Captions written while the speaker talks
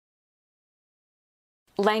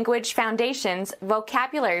Language Foundations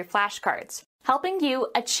Vocabulary Flashcards, helping you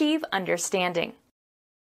achieve understanding.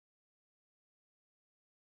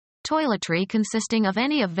 Toiletry consisting of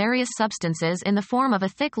any of various substances in the form of a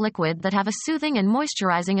thick liquid that have a soothing and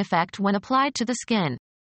moisturizing effect when applied to the skin.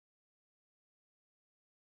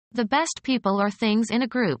 The best people or things in a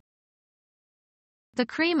group. The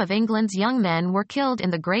cream of England's young men were killed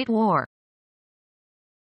in the Great War.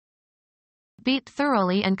 Beat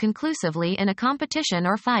thoroughly and conclusively in a competition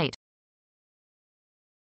or fight.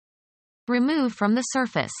 Remove from the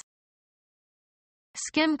surface.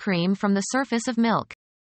 Skim cream from the surface of milk.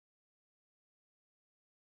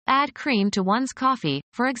 Add cream to one's coffee,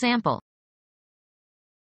 for example.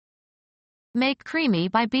 Make creamy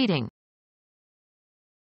by beating.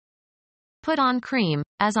 Put on cream,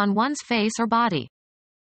 as on one's face or body.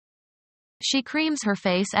 She creams her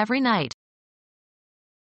face every night.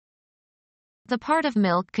 The part of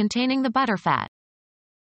milk containing the butterfat.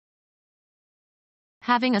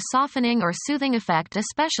 Having a softening or soothing effect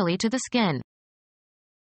especially to the skin.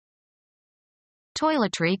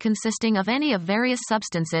 Toiletry consisting of any of various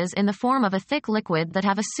substances in the form of a thick liquid that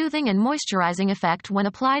have a soothing and moisturizing effect when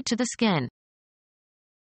applied to the skin.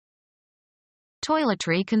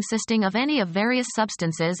 Toiletry consisting of any of various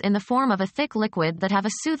substances in the form of a thick liquid that have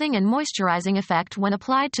a soothing and moisturizing effect when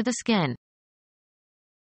applied to the skin.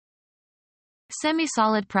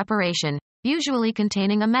 Semi-solid preparation, usually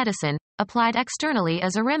containing a medicine, applied externally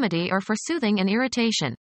as a remedy or for soothing an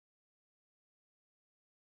irritation.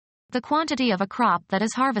 The quantity of a crop that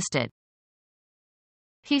is harvested.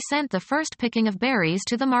 He sent the first picking of berries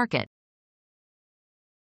to the market.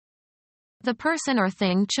 The person or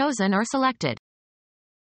thing chosen or selected.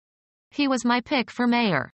 He was my pick for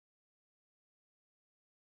mayor.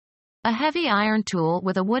 A heavy iron tool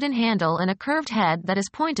with a wooden handle and a curved head that is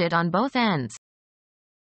pointed on both ends.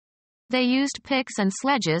 They used picks and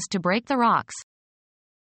sledges to break the rocks.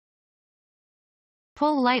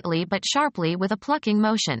 Pull lightly but sharply with a plucking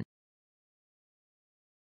motion.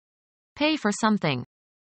 Pay for something.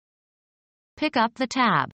 Pick up the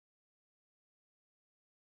tab.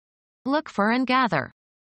 Look for and gather.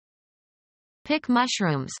 Pick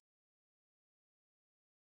mushrooms.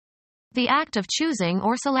 The act of choosing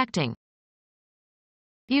or selecting.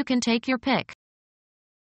 You can take your pick.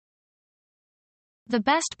 The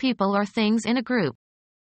best people or things in a group.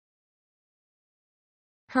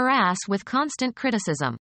 Harass with constant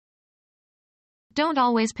criticism. Don't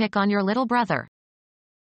always pick on your little brother.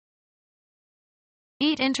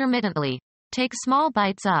 Eat intermittently. Take small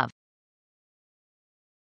bites of.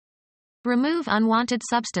 Remove unwanted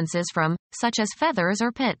substances from, such as feathers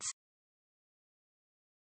or pits.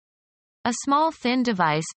 A small thin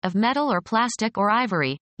device, of metal or plastic or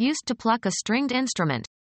ivory, used to pluck a stringed instrument.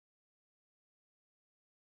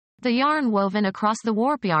 The yarn woven across the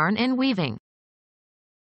warp yarn in weaving.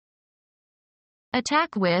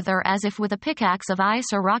 Attack with or as if with a pickaxe of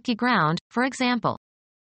ice or rocky ground, for example.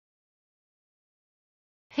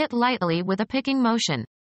 Hit lightly with a picking motion.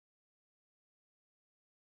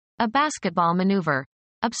 A basketball maneuver.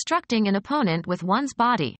 Obstructing an opponent with one's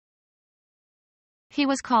body. He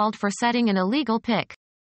was called for setting an illegal pick.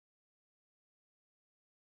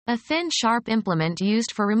 A thin sharp implement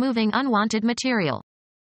used for removing unwanted material.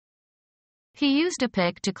 He used a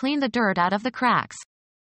pick to clean the dirt out of the cracks.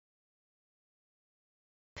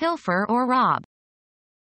 Pilfer or rob.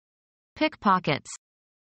 Pickpockets.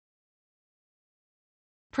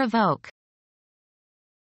 Provoke.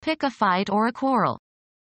 Pick a fight or a quarrel.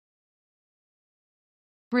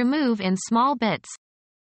 Remove in small bits.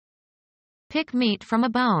 Pick meat from a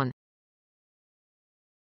bone.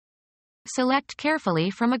 Select carefully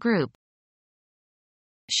from a group.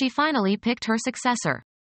 She finally picked her successor.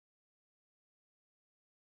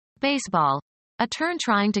 Baseball. A turn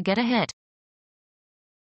trying to get a hit.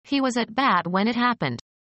 He was at bat when it happened.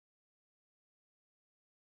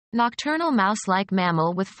 Nocturnal mouse-like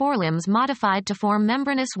mammal with forelimbs modified to form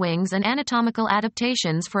membranous wings and anatomical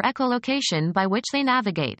adaptations for echolocation by which they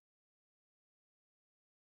navigate.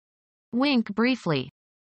 Wink briefly.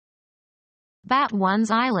 Bat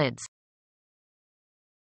one's eyelids.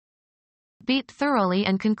 Beat thoroughly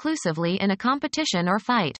and conclusively in a competition or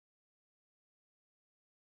fight.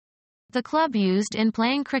 The club used in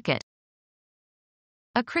playing cricket.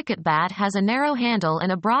 A cricket bat has a narrow handle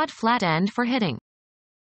and a broad flat end for hitting.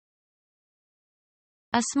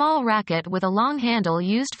 A small racket with a long handle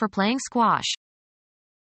used for playing squash.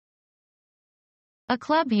 A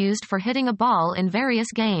club used for hitting a ball in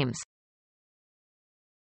various games.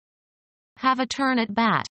 Have a turn at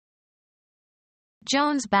bat.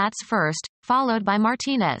 Jones bats first, followed by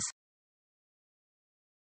Martinez.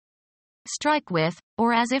 strike with,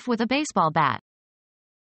 or as if with a baseball bat.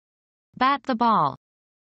 Bat the ball.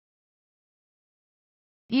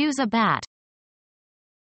 Use a bat.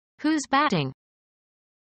 Who's batting?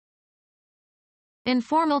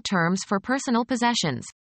 Informal terms for personal possessions.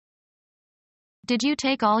 Did you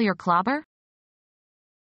take all your clobber?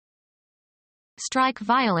 Strike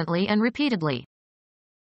violently and repeatedly.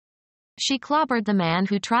 She clobbered the man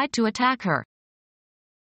who tried to attack her.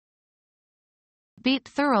 Beat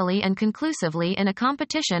thoroughly and conclusively in a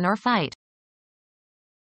competition or fight.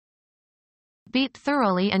 Beat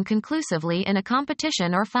thoroughly and conclusively in a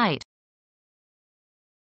competition or fight.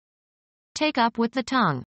 Take up with the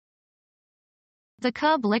tongue. The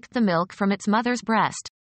cub licked the milk from its mother's breast.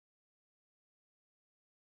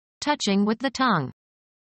 Touching with the tongue.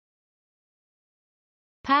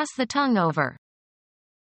 Pass the tongue over.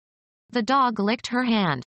 The dog licked her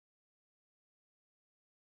hand.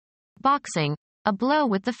 Boxing, a blow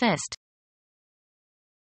with the fist.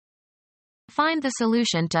 Find the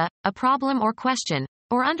solution to a problem or question,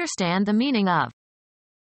 or understand the meaning of.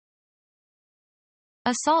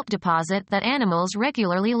 A salt deposit that animals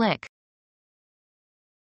regularly lick.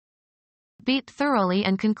 Beat thoroughly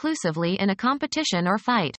and conclusively in a competition or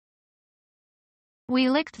fight. We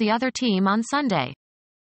licked the other team on Sunday.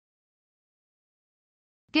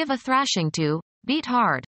 Give a thrashing to, beat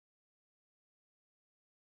hard.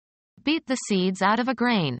 Beat the seeds out of a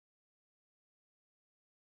grain.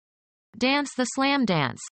 Dance the slam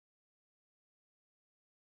dance.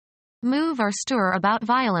 Move or stir about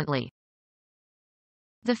violently.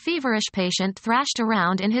 The feverish patient thrashed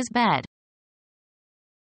around in his bed.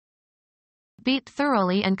 Beat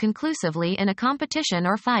thoroughly and conclusively in a competition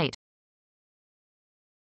or fight.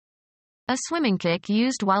 A swimming kick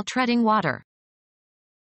used while treading water.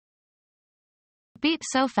 Beat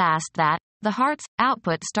so fast that the heart's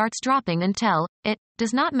output starts dropping until it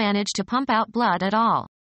does not manage to pump out blood at all.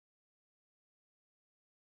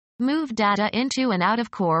 Move data into and out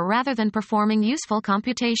of core rather than performing useful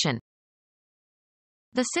computation.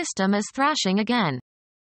 The system is thrashing again.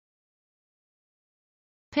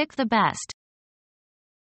 Pick the best.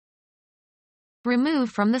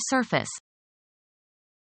 Remove from the surface.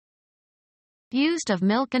 Used of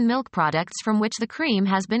milk and milk products from which the cream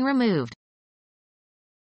has been removed.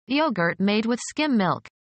 Yogurt made with skim milk.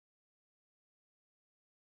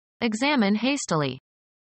 Examine hastily.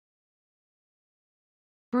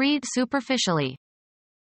 Read superficially.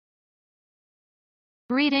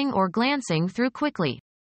 Reading or glancing through quickly.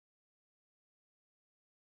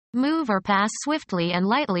 Move or pass swiftly and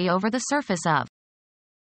lightly over the surface of.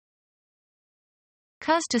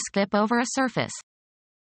 Cause to skip over a surface.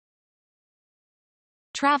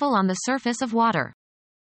 Travel on the surface of water.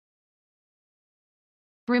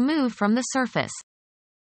 Remove from the surface.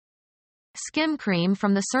 Skim cream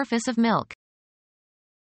from the surface of milk.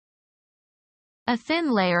 A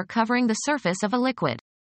thin layer covering the surface of a liquid.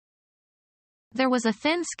 There was a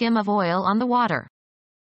thin skim of oil on the water.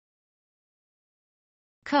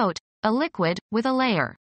 Coat, a liquid, with a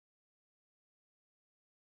layer.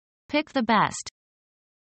 Pick the best.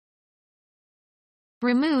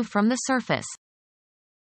 Remove from the surface.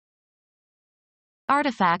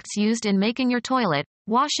 Artifacts used in making your toilet,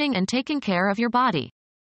 washing and taking care of your body.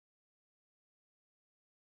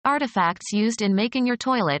 Artifacts used in making your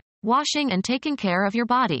toilet, washing and taking care of your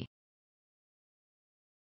body.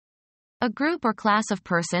 A group or class of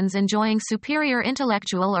persons enjoying superior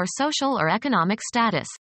intellectual or social or economic status.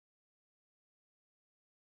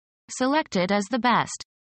 Selected as the best.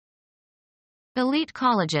 Elite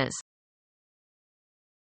colleges.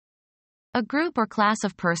 A group or class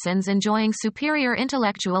of persons enjoying superior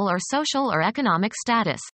intellectual or social or economic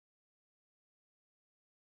status.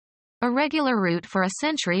 A regular route for a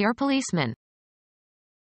sentry or policeman.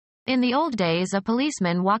 In the old days, a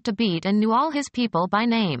policeman walked a beat and knew all his people by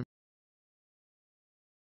name.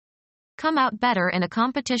 Come out better in a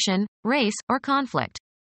competition, race, or conflict.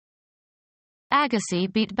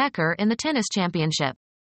 Agassi beat Becker in the tennis championship.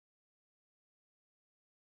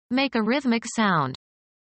 Make a rhythmic sound.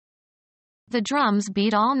 The drums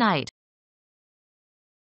beat all night.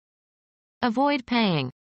 Avoid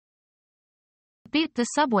paying. Beat the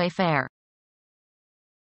subway fare.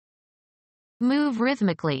 Move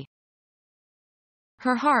rhythmically.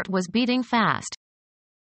 Her heart was beating fast.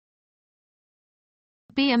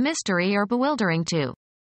 Be a mystery or bewildering to.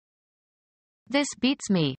 This beats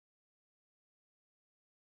me.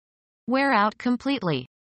 Wear out completely.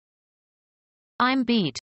 I'm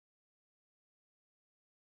beat.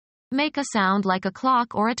 Make a sound like a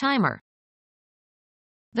clock or a timer.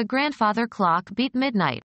 The grandfather clock beat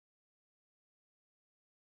midnight.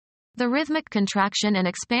 The rhythmic contraction and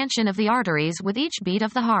expansion of the arteries with each beat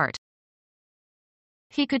of the heart.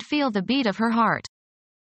 He could feel the beat of her heart.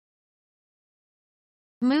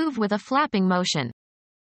 Move with a flapping motion.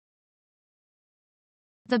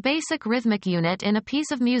 The basic rhythmic unit in a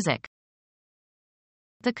piece of music.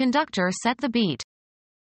 The conductor set the beat.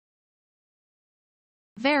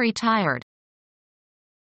 Very tired.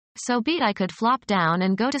 So beat I could flop down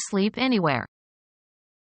and go to sleep anywhere.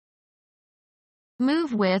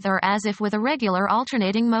 Move with or as if with a regular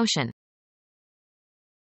alternating motion.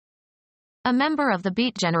 A member of the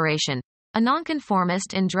beat generation. A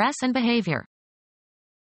nonconformist in dress and behavior.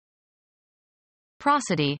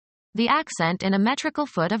 Prosody. The accent in a metrical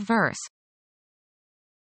foot of verse.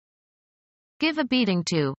 Give a beating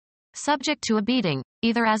to. Subject to a beating,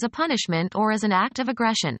 either as a punishment or as an act of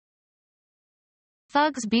aggression.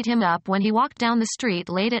 Thugs beat him up when he walked down the street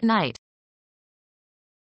late at night.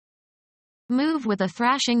 Move with a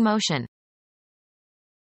thrashing motion.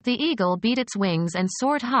 The eagle beat its wings and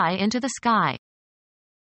soared high into the sky.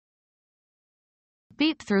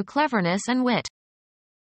 Beat through cleverness and wit.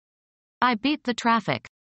 I beat the traffic.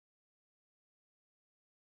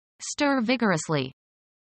 Stir vigorously.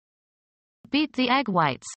 Beat the egg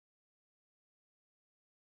whites.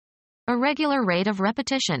 A regular rate of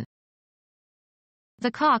repetition.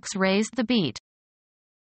 The cocks raised the beat.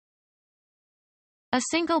 A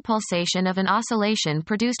single pulsation of an oscillation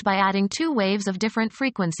produced by adding two waves of different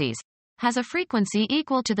frequencies has a frequency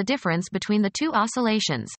equal to the difference between the two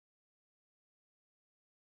oscillations.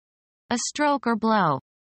 A stroke or blow.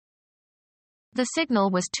 The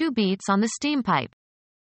signal was 2 beats on the steam pipe.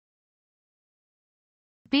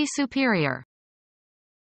 Be superior.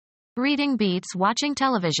 Reading beats watching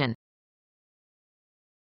television.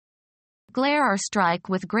 Glare or strike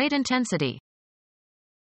with great intensity.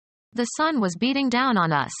 The sun was beating down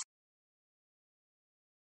on us.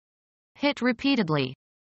 Hit repeatedly.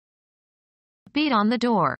 Beat on the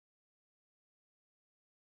door.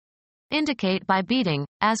 Indicate by beating,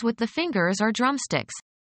 as with the fingers or drumsticks.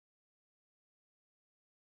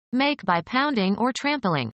 Make by pounding or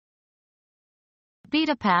trampling. Beat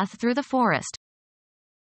a path through the forest.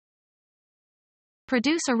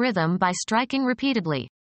 Produce a rhythm by striking repeatedly.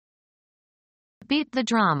 Beat the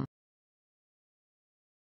drum.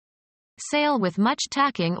 Sail with much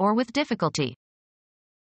tacking or with difficulty.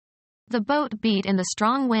 The boat beat in the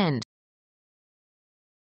strong wind.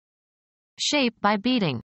 Shape by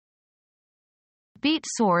beating. Beat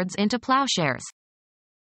swords into plowshares.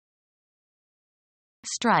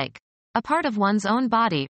 Strike. A part of one's own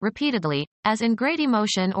body, repeatedly, as in great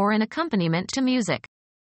emotion or in accompaniment to music.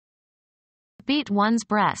 Beat one's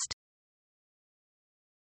breast.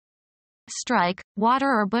 Strike, water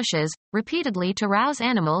or bushes, repeatedly to rouse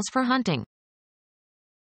animals for hunting.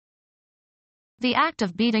 The act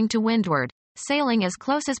of beating to windward, sailing as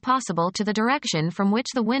close as possible to the direction from which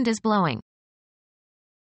the wind is blowing.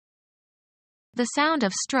 The sound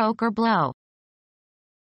of stroke or blow.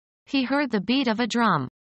 He heard the beat of a drum.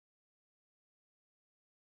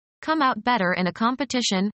 Come out better in a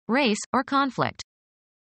competition, race, or conflict.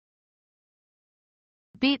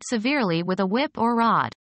 Beat severely with a whip or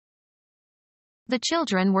rod. The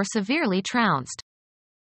children were severely trounced.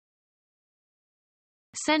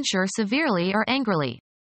 Censure severely or angrily.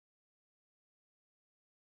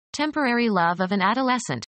 Temporary love of an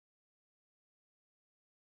adolescent.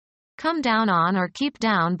 Come down on or keep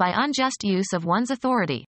down by unjust use of one's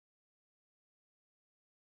authority.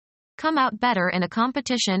 Come out better in a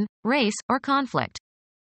competition, race, or conflict.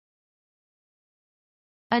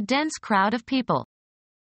 A dense crowd of people.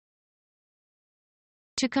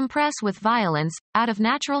 To compress with violence, out of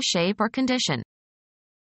natural shape or condition.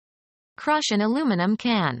 Crush an aluminum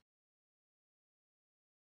can.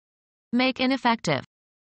 Make ineffective.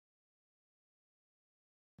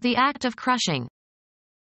 The act of crushing.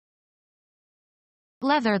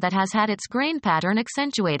 Leather that has had its grain pattern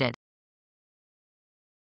accentuated.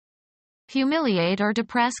 Humiliate or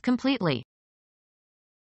depress completely.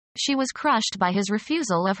 She was crushed by his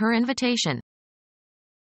refusal of her invitation.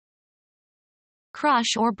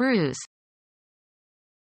 Crush or bruise.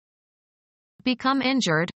 Become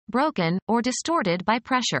injured, broken, or distorted by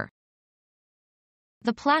pressure.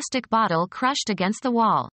 The plastic bottle crushed against the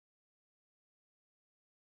wall.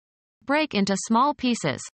 Break into small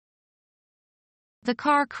pieces. The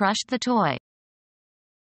car crushed the toy.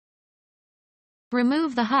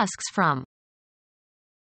 Remove the husks from.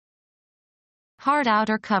 Hard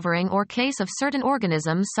outer covering or case of certain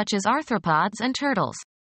organisms such as arthropods and turtles.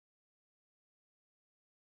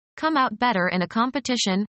 Come out better in a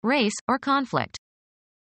competition, race, or conflict.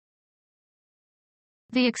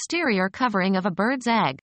 The exterior covering of a bird's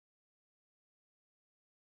egg.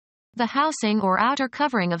 The housing or outer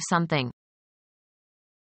covering of something.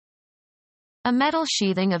 A metal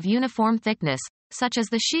sheathing of uniform thickness, such as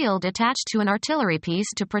the shield attached to an artillery piece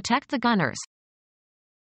to protect the gunners.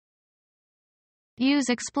 Use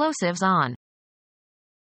explosives on.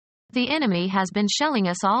 The enemy has been shelling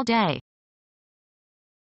us all day.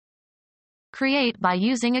 Create by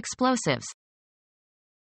using explosives.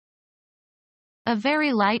 A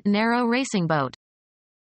very light, narrow racing boat.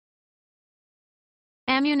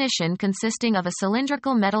 Ammunition consisting of a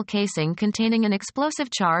cylindrical metal casing containing an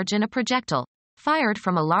explosive charge and a projectile, fired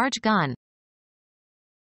from a large gun.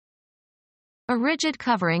 A rigid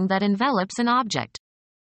covering that envelops an object.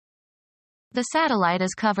 The satellite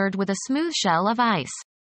is covered with a smooth shell of ice.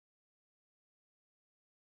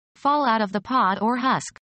 Fall out of the pod or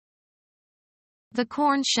husk. The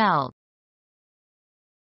corn shell.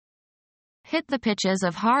 Hit the pitches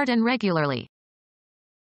of hard and regularly.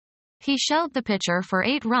 He shelled the pitcher for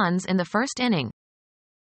 8 runs in the first inning.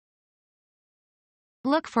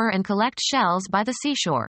 Look for and collect shells by the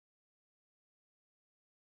seashore.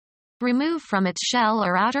 Remove from its shell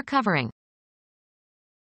or outer covering.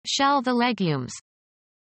 Shell the legumes.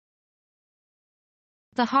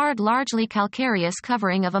 The hard, largely calcareous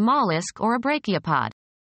covering of a mollusk or a brachiopod.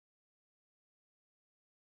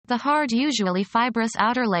 The hard, usually fibrous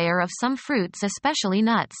outer layer of some fruits, especially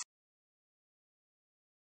nuts.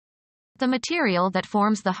 The material that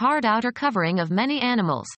forms the hard outer covering of many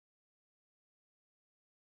animals.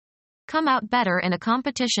 Come out better in a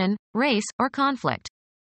competition, race, or conflict.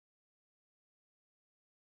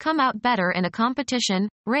 Come out better in a competition,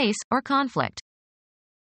 race, or conflict.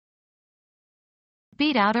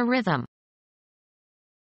 Beat out a rhythm.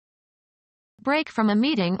 Break from a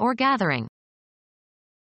meeting or gathering.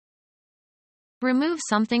 Remove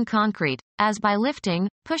something concrete, as by lifting,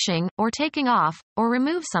 pushing, or taking off, or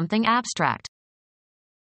remove something abstract.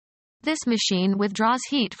 This machine withdraws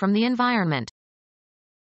heat from the environment.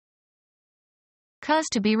 Cause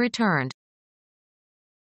to be returned.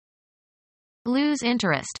 Lose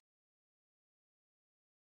interest.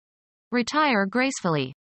 Retire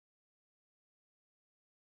gracefully.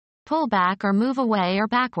 Pull back or move away or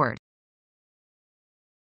backward.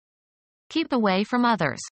 Keep away from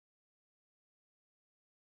others.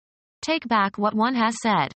 Take back what one has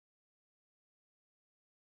said.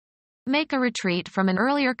 Make a retreat from an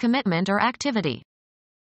earlier commitment or activity.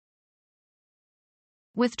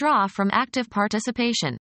 Withdraw from active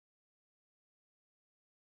participation.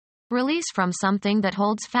 Release from something that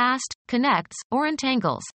holds fast, connects, or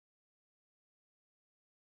entangles.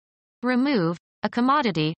 Remove a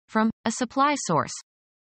commodity from a supply source.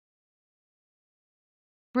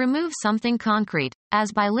 Remove something concrete,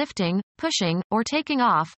 as by lifting, pushing, or taking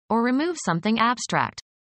off, or remove something abstract.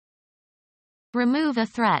 Remove a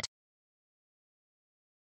threat.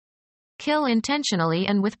 Kill intentionally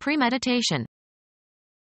and with premeditation.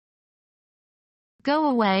 Go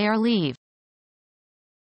away or leave.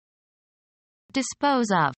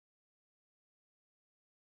 Dispose of.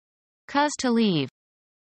 Cause to leave.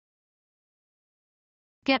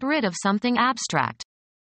 Get rid of something abstract.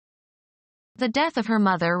 The death of her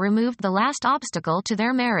mother removed the last obstacle to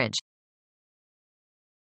their marriage.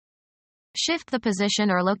 Shift the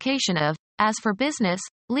position or location of, as for business,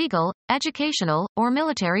 legal, educational, or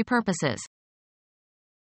military purposes.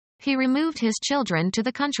 He removed his children to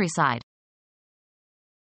the countryside.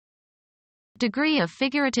 Degree of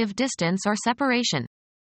figurative distance or separation.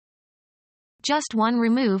 Just one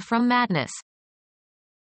remove from madness.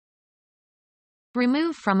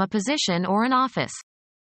 Remove from a position or an office.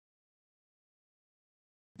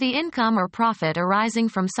 The income or profit arising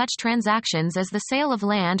from such transactions as the sale of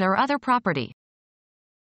land or other property.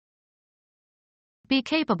 Be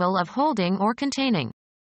capable of holding or containing.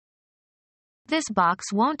 This box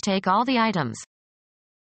won't take all the items.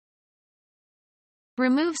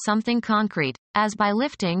 Remove something concrete, as by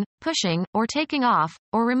lifting, pushing, or taking off,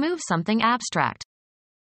 or remove something abstract.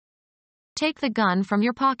 Take the gun from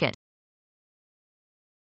your pocket.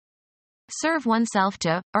 Serve oneself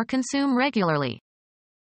to, or consume regularly.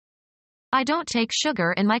 I don't take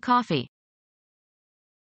sugar in my coffee.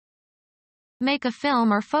 Make a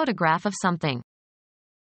film or photograph of something.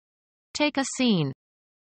 Take a scene.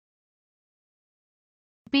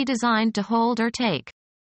 Be designed to hold or take.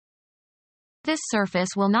 This surface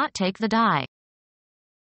will not take the die.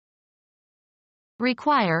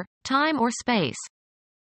 Require time or space.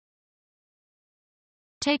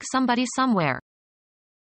 Take somebody somewhere.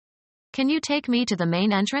 Can you take me to the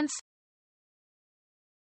main entrance?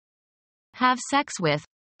 Have sex with.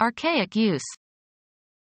 Archaic use.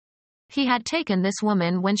 He had taken this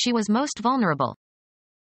woman when she was most vulnerable.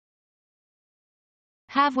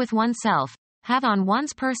 have with oneself, have on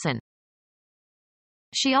one's person.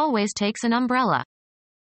 She always takes an umbrella.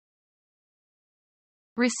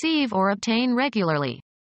 Receive or obtain regularly.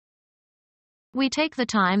 We take the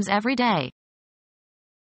Times every day.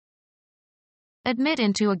 Admit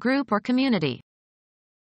into a group or community.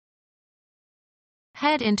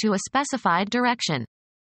 Head into a specified direction.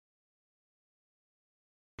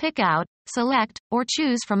 Pick out, select, or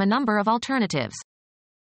choose from a number of alternatives.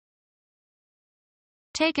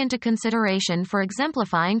 Take into consideration for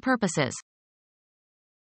exemplifying purposes.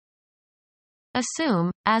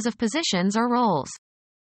 Assume, as of positions or roles.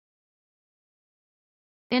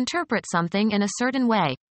 Interpret something in a certain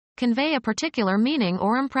way. Convey a particular meaning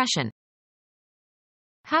or impression.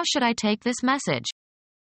 How should I take this message?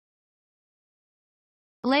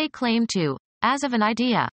 Lay claim to, as of an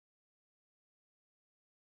idea.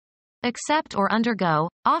 Accept or undergo,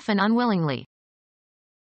 often unwillingly.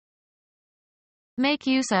 Make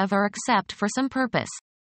use of or accept for some purpose.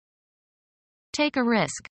 Take a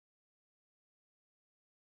risk.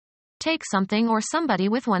 Take something or somebody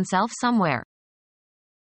with oneself somewhere.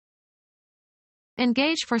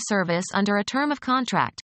 Engage for service under a term of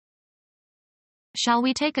contract. Shall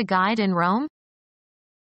we take a guide in Rome?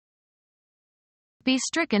 Be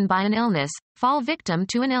stricken by an illness, fall victim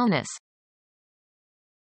to an illness.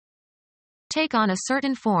 Take on a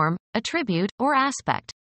certain form, attribute, or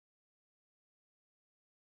aspect.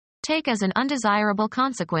 Take as an undesirable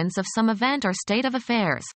consequence of some event or state of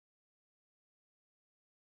affairs.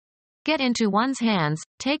 Get into one's hands,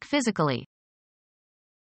 take physically.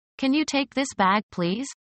 Can you take this bag, please?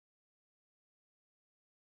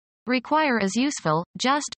 Require as useful,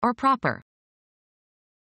 just, or proper.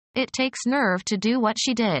 It takes nerve to do what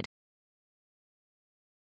she did.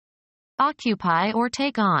 Occupy or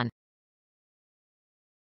take on.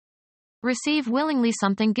 Receive willingly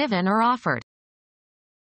something given or offered.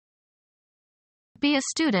 Be a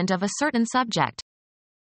student of a certain subject.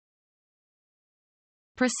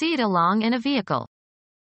 Proceed along in a vehicle.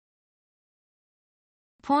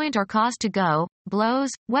 Point or cause to go,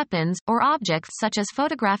 blows, weapons, or objects such as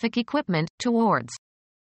photographic equipment, towards.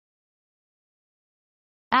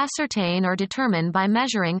 Ascertain or determine by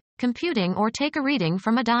measuring, computing or take a reading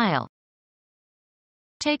from a dial.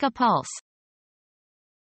 Take a pulse.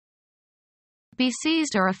 Be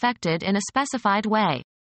seized or affected in a specified way.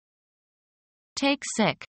 Take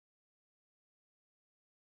sick.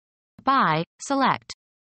 Buy, select.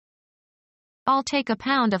 I'll take a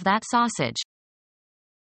pound of that sausage.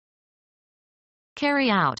 Carry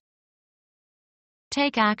out.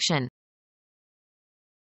 Take action.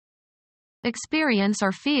 Experience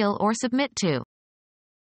or feel or submit to.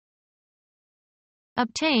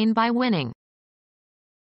 Obtain by winning.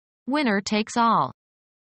 Winner takes all.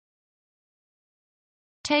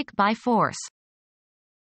 Take by force.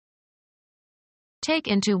 Take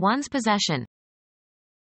into one's possession.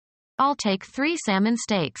 I'll take 3 salmon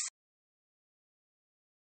steaks.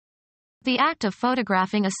 The act of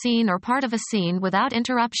photographing a scene or part of a scene without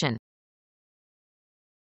interruption.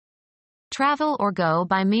 Travel or go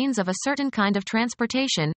by means of a certain kind of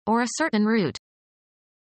transportation, or a certain route.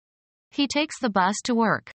 He takes the bus to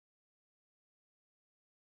work.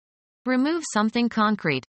 Remove something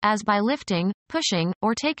concrete, as by lifting, pushing,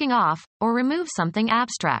 or taking off, or remove something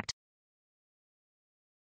abstract.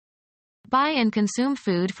 Buy and consume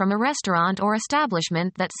food from a restaurant or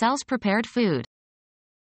establishment that sells prepared food.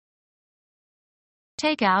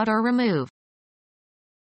 Take out or remove.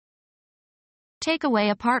 Take away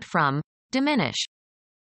apart from, diminish.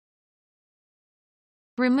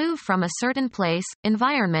 Remove from a certain place,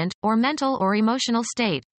 environment, or mental or emotional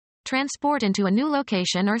state. Transport into a new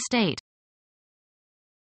location or state.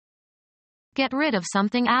 Get rid of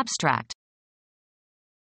something abstract.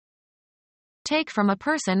 Take from a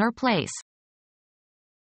person or place.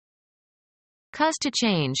 Cause to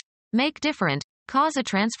change. Make different. Cause a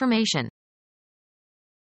transformation.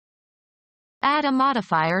 Add a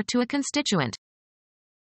modifier to a constituent.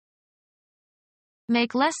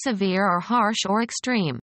 Make less severe or harsh or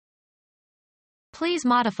extreme. Please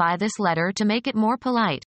modify this letter to make it more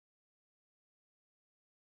polite.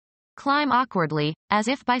 Climb awkwardly, as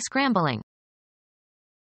if by scrambling.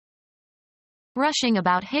 Rushing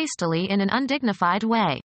about hastily in an undignified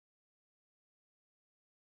way.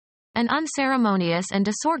 An unceremonious and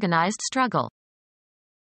disorganized struggle.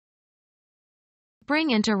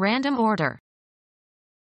 Bring into random order.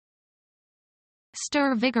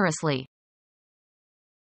 Stir vigorously.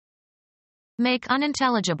 Make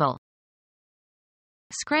unintelligible.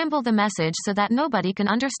 Scramble the message so that nobody can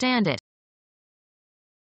understand it.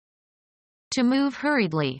 To move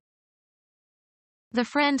hurriedly. The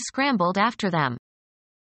friend scrambled after them.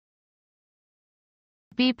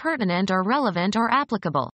 Be pertinent or relevant or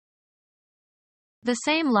applicable. The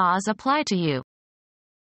same laws apply to you.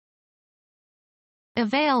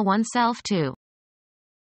 Avail oneself to.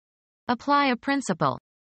 Apply a principle.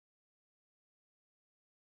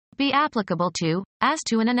 Be applicable to, as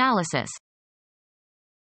to an analysis.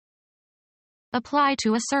 Apply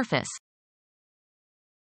to a surface.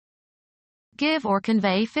 Give or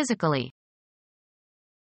convey physically.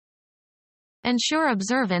 Ensure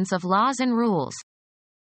observance of laws and rules.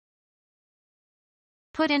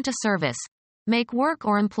 Put into service. Make work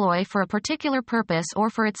or employ for a particular purpose or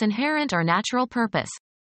for its inherent or natural purpose.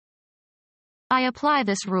 I apply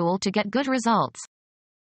this rule to get good results.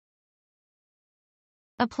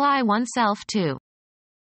 Apply oneself to.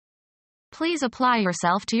 Please apply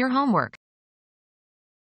yourself to your homework.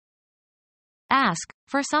 Ask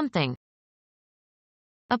for something.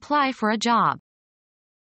 Apply for a job.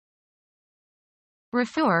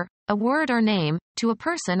 Refer, a word or name, to a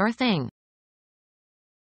person or thing.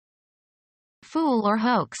 Fool or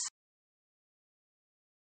hoax.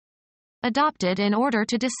 Adopted in order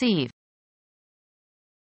to deceive.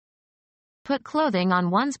 Put clothing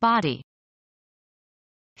on one's body.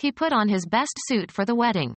 He put on his best suit for the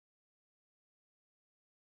wedding.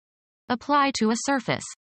 Apply to a surface.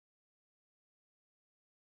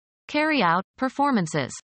 Carry out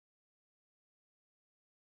performances.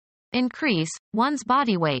 Increase one's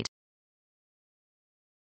body weight.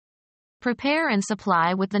 Prepare and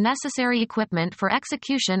supply with the necessary equipment for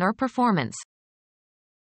execution or performance.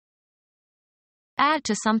 Add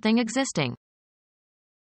to something existing.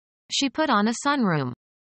 She put on a sunroom.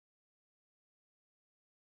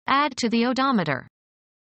 Add to the odometer.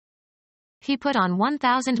 He put on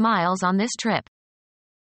 1,000 miles on this trip.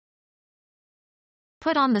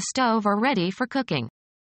 Put on the stove or ready for cooking.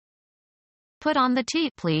 Put on the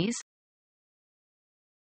tea, please.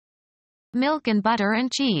 Milk and butter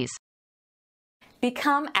and cheese.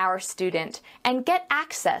 Become our student and get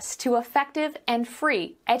access to effective and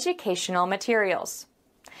free educational materials.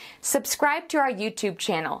 Subscribe to our YouTube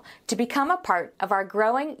channel to become a part of our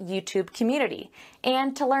growing YouTube community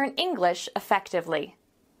and to learn English effectively.